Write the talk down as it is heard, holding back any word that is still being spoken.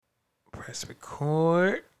Press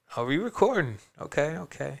record. Are we recording?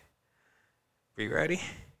 Okay. We ready?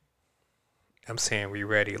 I'm saying we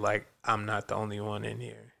ready like I'm not the only one in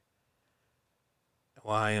here.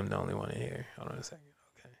 Well, I am the only one in here. Hold on a second.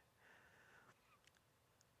 Okay.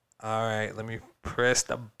 All right, let me press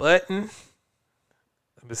the button.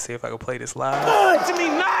 Let me see if I can play this live. Punch me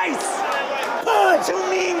nice! Punch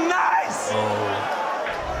me nice! Oh,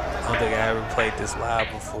 I don't think I ever played this live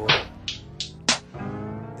before.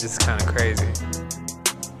 This is kind of crazy.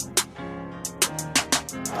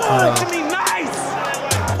 Punch me nice!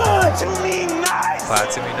 Punch me nice! Apply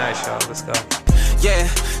to me nice, y'all. Let's go. Yeah,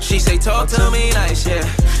 she say talk to me nice,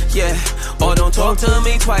 yeah. Or don't talk to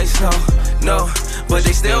me twice, no. But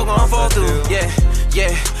they still gon' fall through, yeah.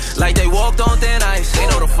 Like they walked on thin ice, they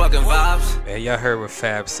know the fucking vibes. Man, y'all heard what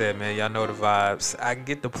Fab said, man. Y'all know the vibes. I can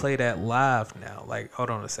get to play that live now. Like, hold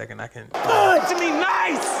on a second. I can. Punch me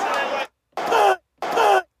nice!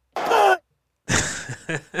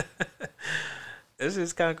 This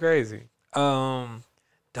is kind of crazy. Dog,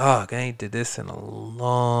 I ain't did this in a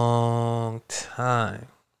long time.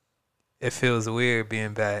 It feels weird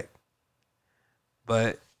being back,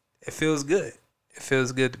 but it feels good. It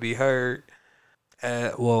feels good to be heard.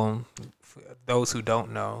 Well, for those who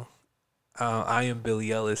don't know, I am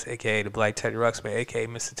Billy Ellis, aka the Black Teddy Ruxpin, aka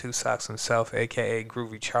Mr. Two Socks himself, aka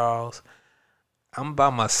Groovy Charles. I'm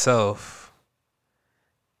by myself,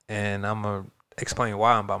 and I'm gonna explain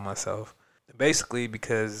why I'm by myself. Basically,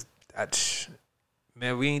 because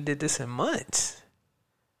man, we ain't did this in months.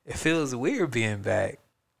 It feels weird being back,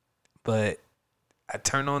 but I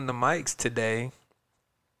turned on the mics today.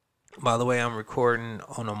 By the way, I'm recording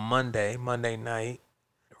on a Monday night,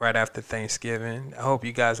 right after Thanksgiving. I hope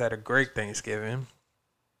you guys had a great Thanksgiving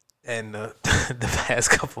and the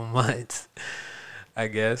past couple months, I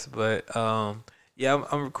guess. But yeah,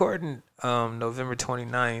 I'm recording November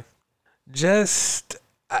 29th.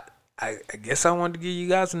 I guess I wanted to give you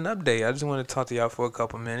guys an update. I just want to talk to y'all for a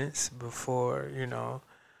couple minutes before, and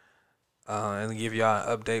give y'all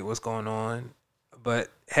an update what's going on. But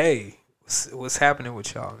hey, what's happening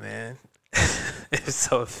with y'all, man? It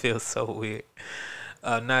feels so weird.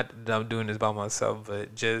 Not that I'm doing this by myself,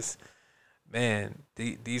 but just, man,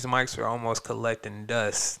 these mics are almost collecting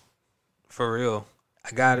dust. For real.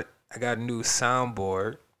 I got a new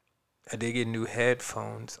soundboard. I did get new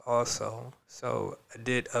headphones also. So I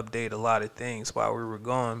did update a lot of things while we were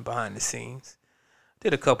gone behind the scenes.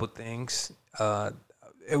 Did a couple things.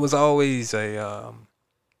 It was always a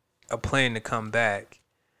plan to come back.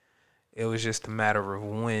 It was just a matter of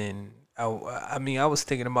when. I was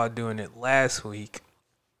thinking about doing it last week,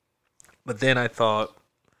 but then I thought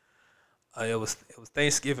it was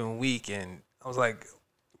Thanksgiving week, and I was like,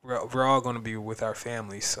 we're all going to be with our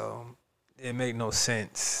families, so it made no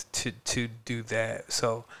sense to do that.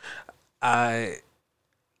 So I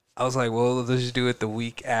was like, well, let's just do it the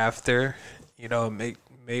week after. It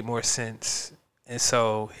made more sense, and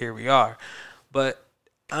so here we are. But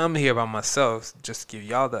I'm here by myself just to give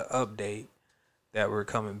y'all the update that we're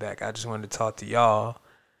coming back. I just wanted to talk to y'all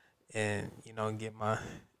and, get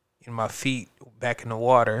my feet back in the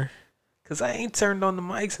water. Because I ain't turned on the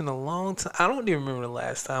mics in a long time. I don't even remember the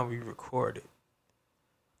last time we recorded.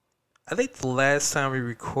 I think the last time we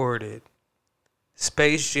recorded,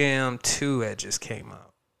 Space Jam 2 had just came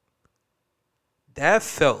out. That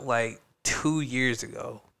felt like 2 years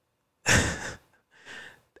ago.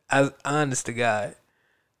 Honest to God.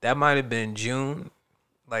 That might have been June,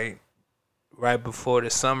 like right before the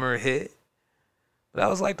summer hit. But that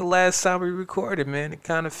was like the last time we recorded, man. It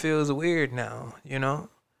kind of feels weird now,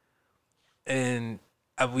 And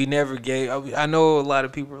we never gave. I know a lot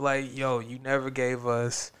of people are like, "Yo, you never gave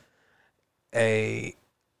us a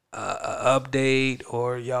update,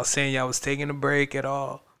 or y'all saying y'all was taking a break at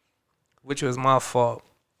all," which was my fault.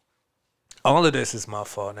 All of this is my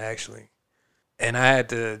fault, actually, and I had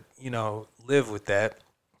to, live with that.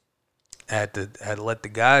 I had to let the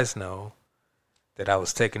guys know that I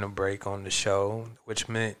was taking a break on the show, which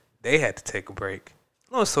meant they had to take a break.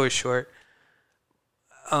 Long story short,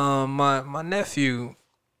 my nephew,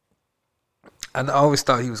 I always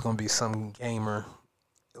thought he was gonna be some gamer,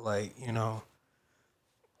 like,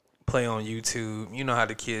 play on YouTube. You know how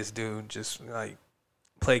the kids do, just like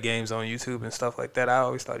play games on YouTube and stuff like that. I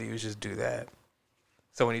always thought he would just do that.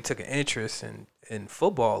 So when he took an interest in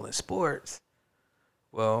football and sports,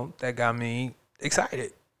 well, that got me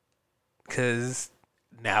excited, because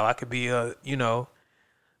now I could be a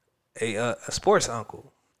sports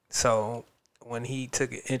uncle. So when he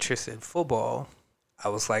took an interest in football, I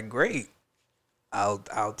was like, great,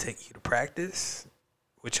 I'll take you to practice,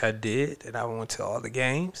 which I did, and I went to all the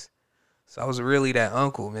games. So I was really that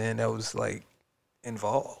uncle, man, that was like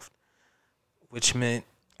involved, which meant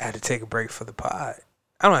I had to take a break for the pod.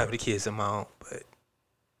 I don't have any kids of my own, but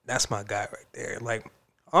that's my guy right there. Like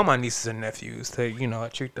all my nieces and nephews, I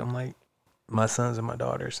treat them like my sons and my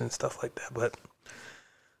daughters and stuff like that. But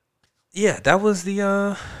yeah, that was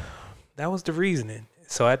the reasoning.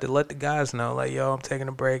 So I had to let the guys know, like, yo, I'm taking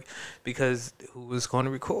a break because who was going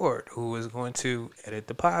to record, who was going to edit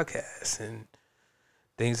the podcast and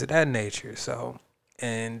things of that nature. So,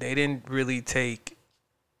 and they didn't really take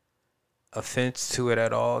offense to it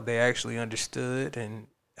at all. They actually understood, and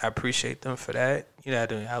I appreciate them for that.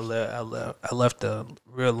 I left a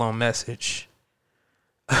real long message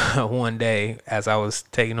one day as I was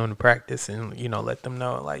taking them to practice, and let them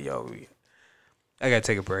know, like, yo, I gotta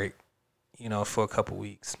take a break, for a couple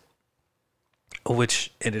weeks,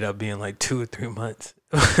 which ended up being like 2 or 3 months,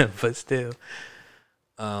 but still,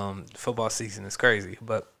 football season is crazy.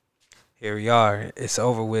 But here we are. It's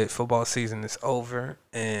over with. Football season is over,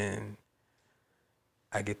 and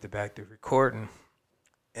I get back to recording.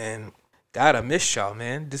 And God, I miss y'all,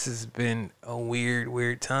 man. This has been a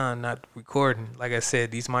weird time not recording. Like I said,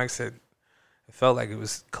 these mics it felt like it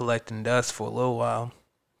was collecting dust for a little while.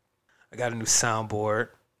 I got a new soundboard,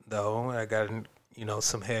 though. I got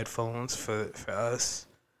some headphones for us.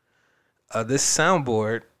 This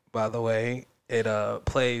soundboard, by the way, it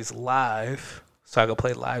plays live, so I can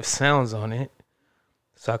play live sounds on it.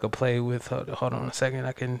 So I could play with. Hold on a second.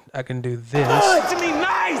 I can do this. Punch me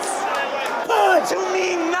nice. Punch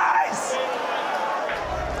me nice.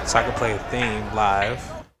 So I can play a theme live.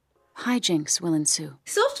 Hijinks will ensue.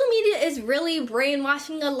 Social media is really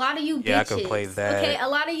brainwashing a lot of you bitches. Yeah, I can play that. Okay, a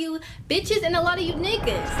lot of you bitches and a lot of you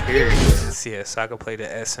niggas. Here it is. Yeah, so I can play the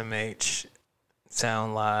SMH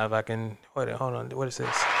sound live. I can. Hold on. What is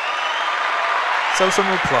this? So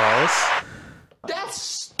some applause. That's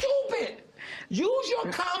stupid. Use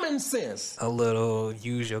your common sense. A little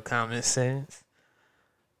use your common sense.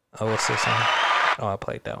 Oh, what's this one? Oh, I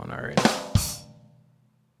played that one already.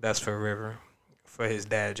 That's for River, for his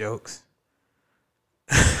dad jokes.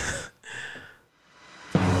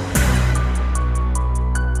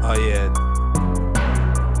 Oh yeah,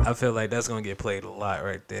 I feel like that's gonna get played a lot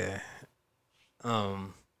right there.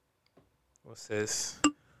 What's this?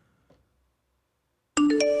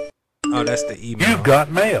 Oh, that's the email. You got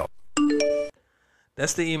mail.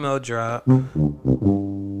 That's the email drop.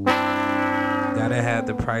 Gotta have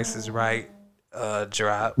the prices right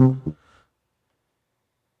drop.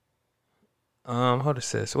 What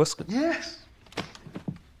is this? What's Yes.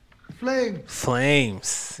 Flames.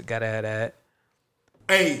 Flames? Gotta have that.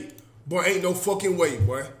 Hey, boy, ain't no fucking way,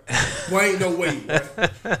 boy. Boy, ain't no way, boy.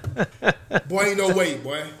 Boy, ain't no way,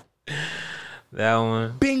 boy. That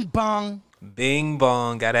one. Bing bong. Bing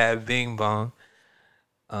bong. Gotta have bing bong.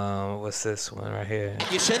 What's this one right here?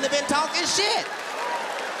 You shouldn't have been talking shit.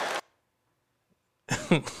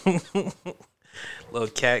 Little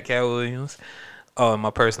Cat Williams. Oh, my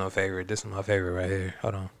personal favorite. This is my favorite right here.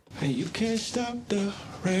 Hold on. Hey, you can't stop the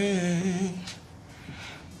rain.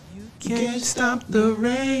 You can't stop the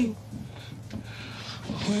rain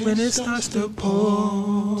when it starts to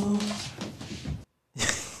pour.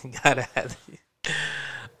 Gotta have it.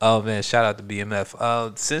 Oh man, shout out to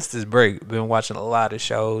BMF. Since this break, been watching a lot of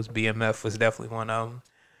shows. BMF was definitely one of them.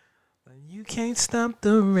 You can't stop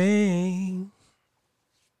the rain.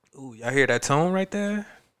 Ooh, y'all hear that tone right there?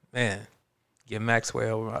 Man, give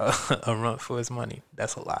Maxwell a run for his money.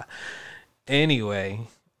 That's a lot. Anyway,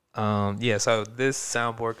 yeah, so this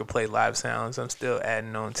soundboard can play live sounds. I'm still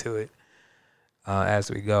adding on to it as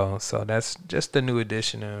we go. So that's just a new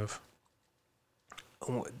edition of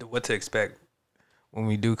what to expect when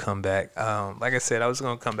we do come back. Like I said, I was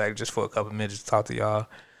going to come back just for a couple minutes to talk to y'all,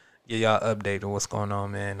 get y'all update on what's going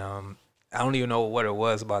on, man. I don't even know what it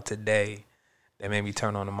was about today that made me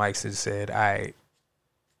turn on the mics and said, all right,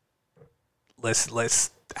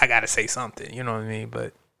 I got to say something, you know what I mean?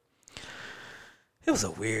 But it was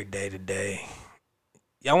a weird day today.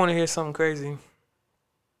 Y'all want to hear something crazy?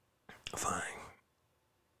 Fine.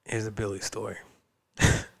 Here's a Billy story.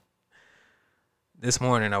 This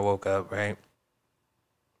morning I woke up, right?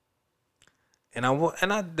 And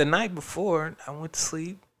the night before I went to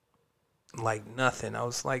sleep like nothing. I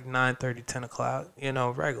was like 9:30, 10 o'clock,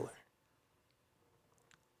 regular.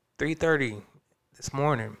 3:30 this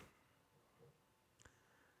morning.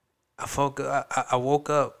 I woke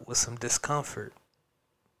up with some discomfort.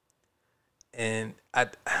 And I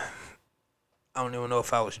don't even know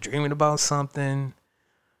if I was dreaming about something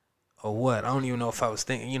or what. I don't even know if I was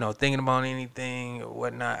thinking about anything or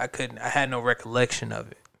whatnot. I had no recollection of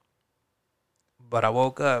it. But I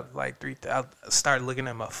woke up like I started looking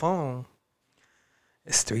at my phone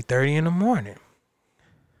It's 3:30 in the morning,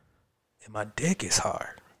 and my dick is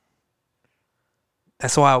hard.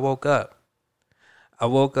 That's why I woke up. I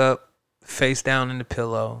woke up face down in the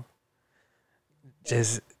pillow,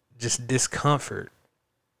 just discomfort,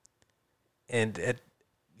 and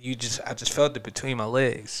I just felt it between my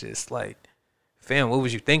legs, just like, fam, what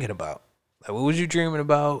was you thinking about? Like, what was you dreaming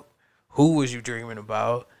about? Who was you dreaming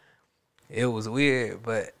about? It was weird,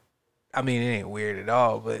 but I mean, it ain't weird at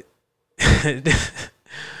all. But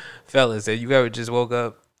fellas, have you ever just woke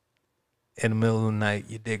up in the middle of the night,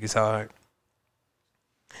 your dick is hard,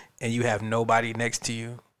 and you have nobody next to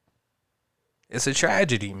you? It's a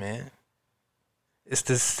tragedy, man. It's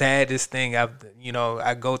the saddest thing I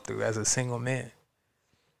go through as a single man.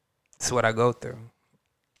 It's what I go through.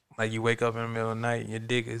 Like, you wake up in the middle of the night, your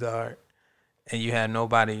dick is hard, and you have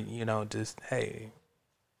nobody, just, hey,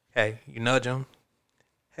 you nudge them.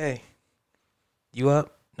 Hey, you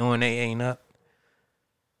up? Knowing they ain't up.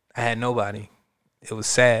 I had nobody. It was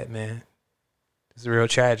sad, man. It's real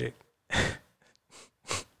tragic.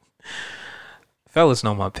 Fellas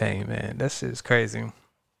know my pain, man. That's just crazy.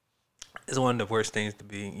 It's one of the worst things to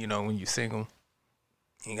be, when you single.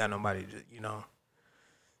 You ain't got nobody to,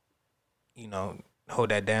 hold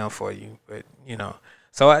that down for you. But,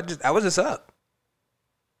 so I was just up.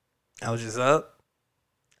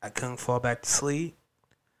 I couldn't fall back to sleep.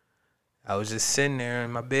 I was just sitting there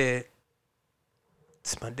in my bed.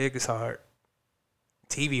 My dick is hard.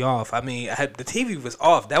 TV off. I mean, the TV was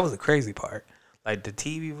off. That was the crazy part. Like, the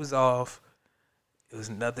TV was off. It was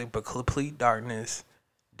nothing but complete darkness.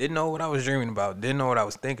 Didn't know what I was dreaming about. Didn't know what I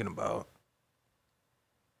was thinking about.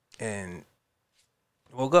 And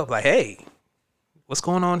woke up like, hey, what's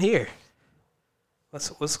going on here?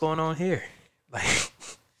 What's going on here? Like,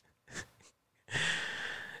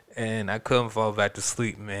 and I couldn't fall back to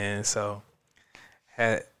sleep, man. So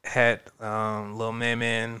had little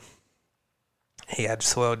man, he had to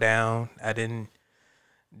slow down. I didn't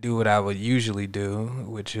do what I would usually do,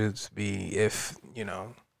 which is be, if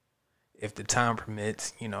the time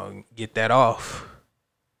permits, get that off,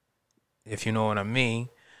 if you know what I mean.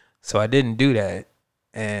 So I didn't do that,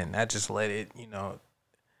 and I just let it,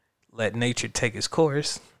 let nature take its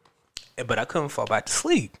course. But I couldn't fall back to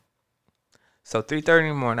sleep. So 3:30 in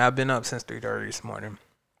the morning, I've been up since 3:30 this morning.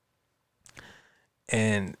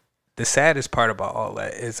 And the saddest part about all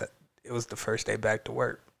that is it was the first day back to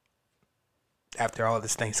work after all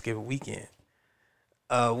this Thanksgiving weekend.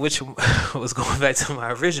 Which was going back to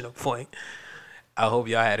my original point. I hope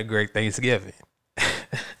y'all had a great Thanksgiving.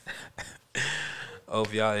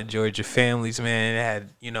 Hope y'all enjoyed your families, man.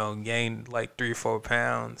 Had, gained like 3 or 4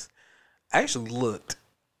 pounds. I actually looked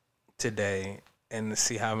today and to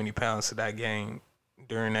see how many pounds did I gain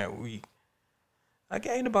during that week. I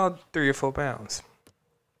gained about 3 or 4 pounds.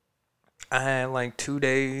 I had like 2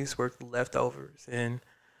 days worth of leftovers, and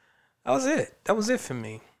that was it. That was it for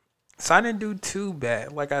me. So I didn't do too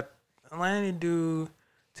bad. I didn't do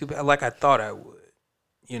too bad like I thought I would.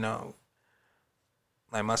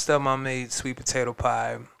 Like, my stepmom made sweet potato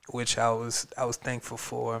pie, which I was thankful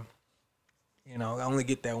for. I only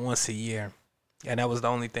get that once a year, and that was the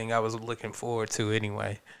only thing I was looking forward to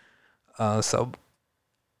anyway. So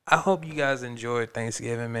I hope you guys enjoyed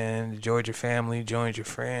Thanksgiving, man. Enjoyed your family, joined your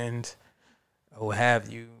friends, or what have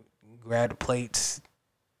you. Grab the plates.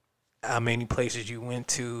 How many places you went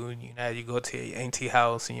to? You go to your auntie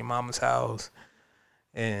house and your mama's house,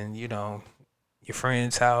 and your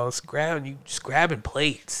friend's house. Just grabbing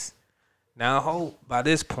plates. Now I hope by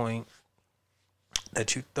this point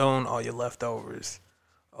that you've thrown all your leftovers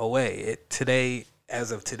away.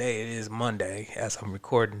 As of today, it is Monday as I'm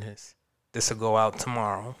recording this. This will go out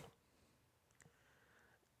tomorrow.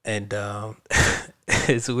 And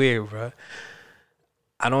it's weird, bro.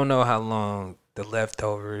 I don't know how long the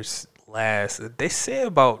leftovers last. They say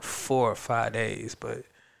about 4 or 5 days, but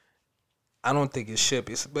I don't think it should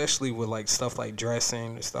be, especially with like stuff like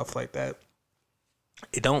dressing and stuff like that.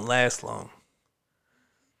 It don't last long.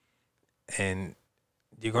 And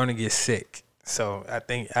you're going to get sick. So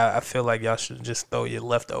I feel like y'all should just throw your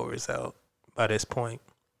leftovers out by this point.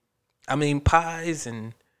 I mean, pies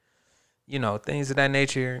and, things of that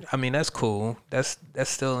nature. I mean, that's cool. That's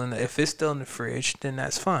still if it's still in the fridge, then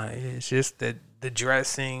that's fine. It's just that the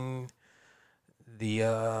dressing,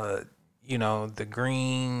 the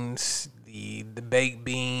greens, the baked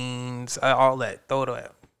beans, all that, throw it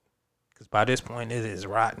out. Because by this point, it is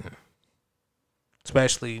rotten.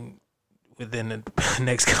 Especially within the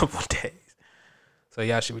next couple of days. So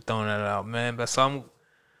y'all should be throwing that out, man. But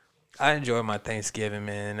I enjoyed my Thanksgiving,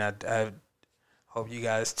 man. I hope you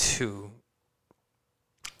guys too.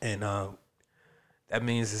 And that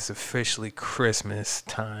means it's officially Christmas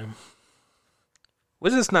time,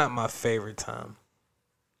 which is not my favorite time.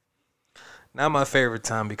 Not my favorite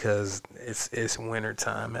time because it's winter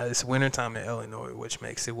time. It's winter time in Illinois, which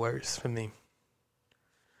makes it worse for me.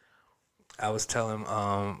 I was telling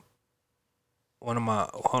one of my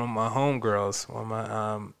homegirls, one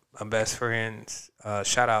of my best friends,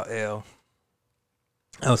 shout out L.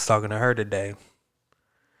 I was talking to her today,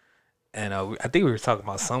 and I think we were talking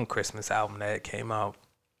about some Christmas album that came out,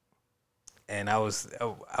 and I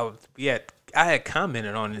had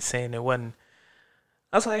commented on it saying it wasn't.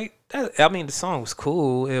 I was like, the song was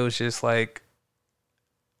cool. It was just like,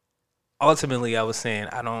 ultimately, I was saying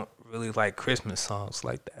I don't really like Christmas songs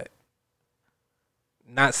like that.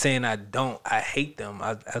 Not saying I don't. I hate them.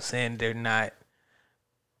 I'm saying they're not.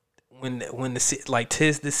 When the like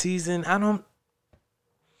 'tis the season, I don't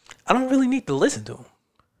really need to listen to them.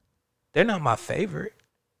 They're not my favorite.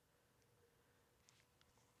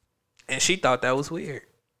 And she thought that was weird.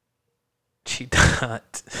 She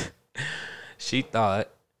thought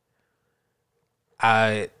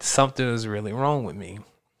something was really wrong with me.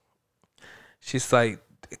 She's like,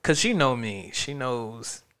 cause she know me. She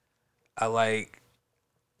knows I like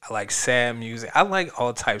sad music. I like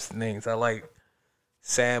all types of things. I like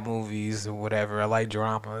sad movies or whatever. I like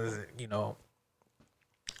dramas. You know,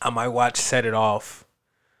 I might watch Set It Off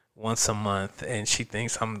once a month, and she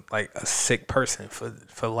thinks I'm like a sick person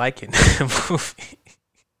for liking that movie,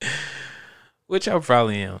 which I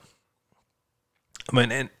probably am. I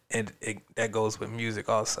mean, and that goes with music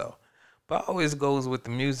also. But always goes with the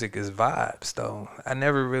music is vibes, though. I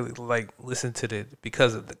never really listen to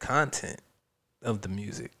because of the content of the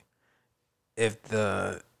music. If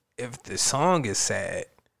the song is sad,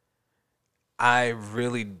 I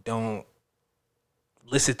really don't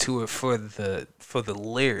listen to it for the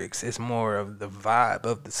lyrics. It's more of the vibe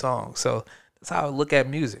of the song. So that's how I look at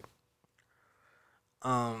music.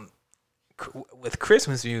 With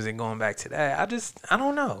Christmas music, going back to that, I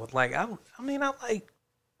don't know. Like I like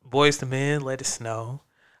Boyz II Men, Let It Snow.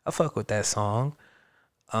 I fuck with that song.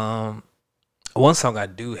 One song I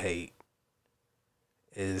do hate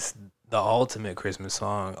is the ultimate Christmas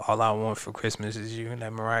song, All I Want for Christmas Is You,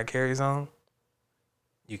 that Mariah Carey song.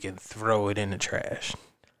 You can throw it in the trash.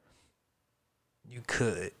 You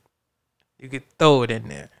could throw it in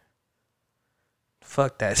there.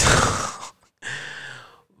 Fuck that song.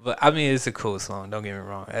 But I mean, it's a cool song. Don't get me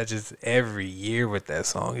wrong. I just every year with that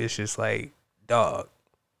song, it's just like, dog,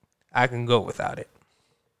 I can go without it.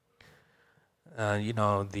 You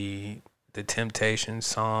know, the Temptations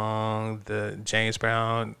song, the James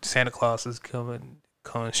Brown, Santa Claus is coming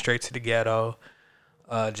straight to the ghetto.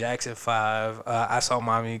 Jackson 5, I Saw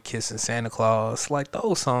Mommy Kissing Santa Claus. Like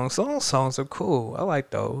those songs are cool. I like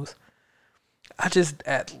those. I just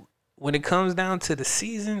when it comes down to the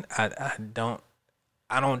season, I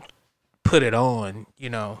don't put it on, you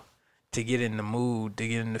know, to get in the mood, to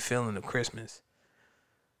get in the feeling of Christmas.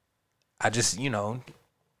 I just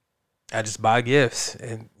buy gifts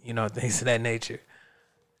and, you know, things of that nature.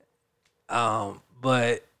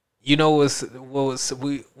 But you know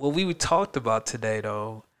what we talked about today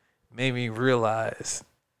though made me realize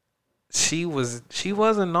she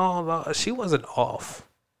wasn't off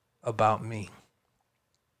about me.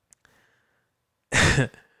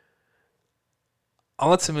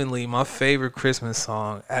 Ultimately, my favorite Christmas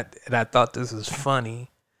song, and I thought this was funny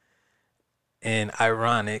and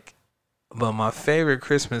ironic, but my favorite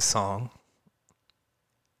Christmas song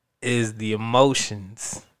is The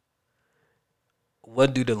Emotions.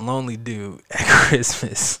 What Do the Lonely Do at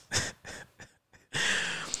Christmas?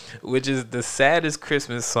 Which is the saddest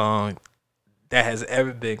Christmas song that has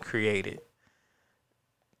ever been created.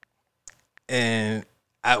 And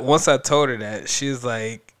once I told her that, she was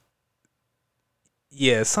like,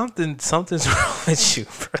 yeah, something's wrong with you,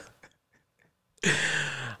 bro.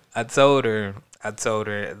 I told her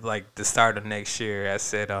like the start of next year, I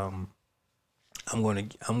said, I'm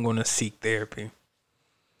gonna seek therapy.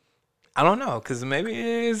 I don't know, cause maybe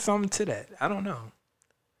there's something to that. I don't know.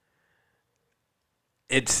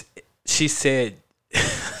 She said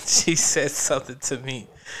something to me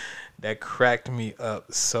that cracked me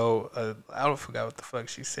up. So I don't forget what the fuck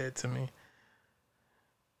she said to me.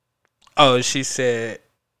 Oh, she said,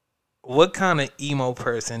 what kind of emo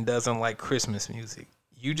person doesn't like Christmas music?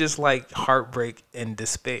 You just like heartbreak and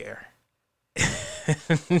despair.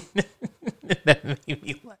 That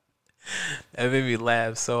made me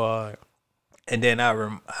laugh so hard. And then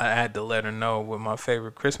I had to let her know what my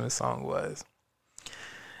favorite Christmas song was.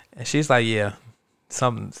 And she's like, yeah,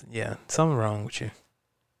 something wrong with you.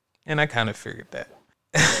 And I kind of figured that.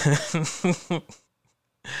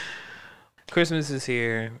 Christmas is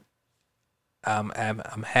here.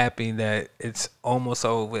 I'm happy that it's almost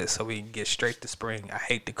over with, so we can get straight to spring. I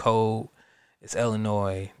hate the cold. It's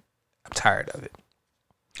Illinois. I'm tired of it.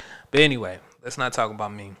 But anyway, let's not talk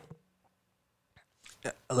about me.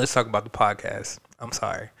 Let's talk about the podcast. I'm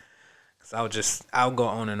sorry, 'cause I'll go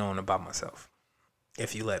on and on about myself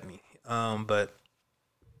if you let me. But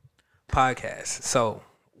podcast. So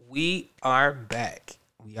we are back.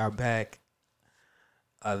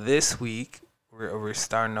 This week. We're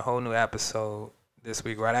starting a whole new episode this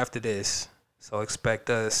week, right after this. So expect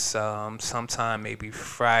us sometime, maybe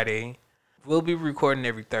Friday. We'll be recording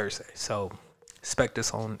every Thursday. So expect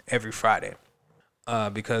us on every Friday.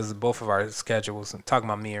 Because both of our schedules, I'm talking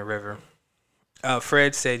about me and River.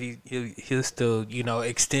 Fred said he'll still,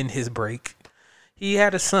 extend his break. He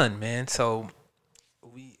had a son, man. So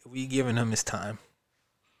we giving him his time.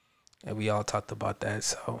 And we all talked about that.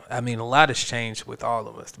 So, I mean, a lot has changed with all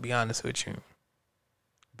of us, to be honest with you.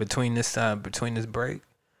 Between this break,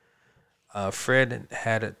 Fred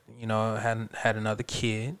had another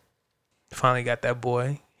kid. Finally got that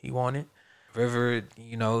boy he wanted. River,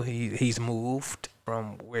 he's moved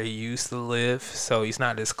from where he used to live, so he's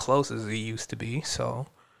not as close as he used to be. So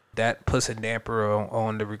that puts a damper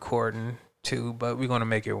on the recording too. But we're gonna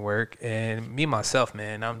make it work. And me myself,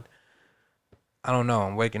 man, I don't know.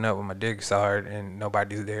 I'm waking up with my dick hard, and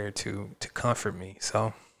nobody's there to comfort me.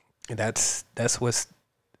 So that's what's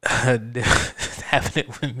happening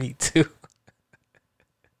with me too.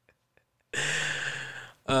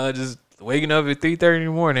 Just waking up at 3:30 in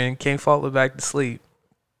the morning, can't fall back to sleep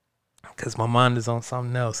because my mind is on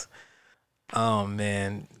something else. Oh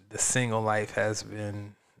man, the single life has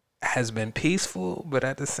been peaceful, but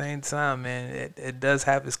at the same time, man, it does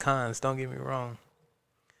have its cons. Don't get me wrong.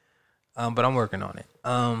 But I'm working on it.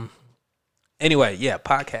 Anyway, yeah,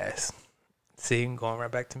 podcast. See, I'm going right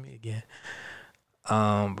back to me again.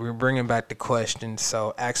 We're bringing back the questions.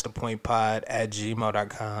 So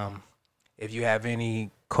askthepointpod@gmail.com. If you have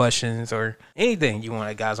any questions or anything you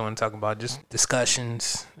guys want to talk about, just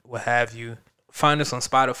discussions, what have you, find us on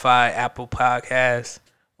Spotify, Apple Podcasts,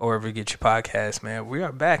 or wherever you get your podcasts, man. We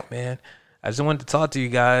are back, man. I just wanted to talk to you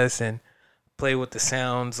guys and play with the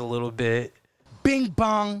sounds a little bit. Bing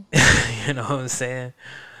bong. You know what I'm saying?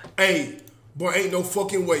 Hey, boy, ain't no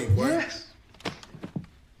fucking way, boy. Yes.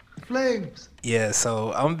 Flames. Yeah,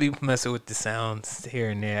 so I'm going to be messing with the sounds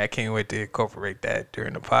here and there. I can't wait to incorporate that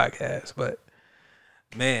during the podcast. But,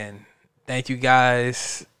 man, thank you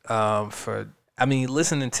guys for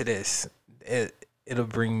listening to this. It'll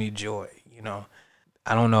bring me joy,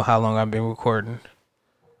 I don't know how long I've been recording.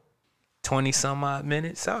 20-some odd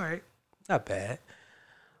minutes. All right. Not bad.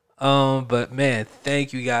 But, man,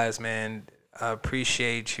 thank you guys, man. I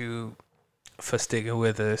appreciate you for sticking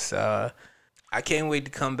with us. I can't wait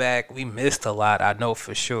to come back. We missed a lot, I know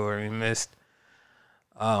for sure. We missed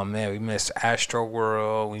Astro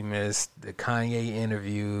World. We missed the Kanye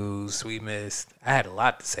interviews. I had a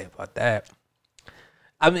lot to say about that.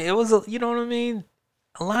 I mean, it was, you know what I mean?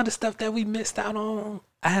 A lot of stuff that we missed out on.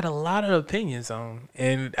 I had a lot of opinions on.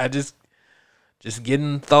 And I just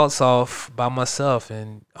getting thoughts off by myself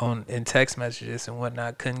and in text messages and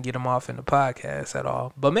whatnot. Couldn't get them off in the podcast at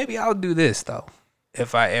all. But maybe I'll do this, though.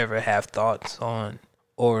 If I ever have thoughts on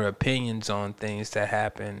or opinions on things that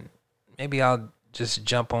happen, maybe I'll just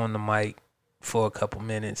jump on the mic for a couple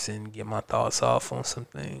minutes and get my thoughts off on some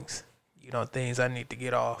things. Things I need to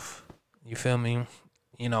get off. You feel me?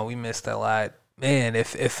 We missed a lot. Man, it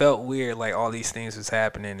felt weird, like all these things was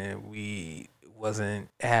happening and we wasn't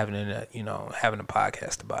having a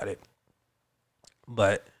podcast about it.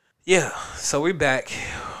 But yeah, so we're back.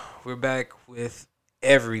 We're back with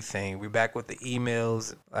everything. We're back with the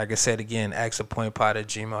emails. Like I said again,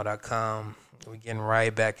 askthepointpod@gmail.com. We're getting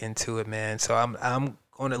right back into it, man. So I'm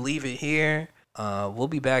gonna leave it here. We'll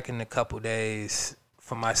be back in a couple days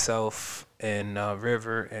for myself and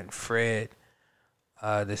River and Fred.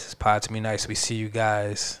 This is Pod to Me Nice. We see you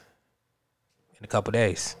guys in a couple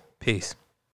days. Peace.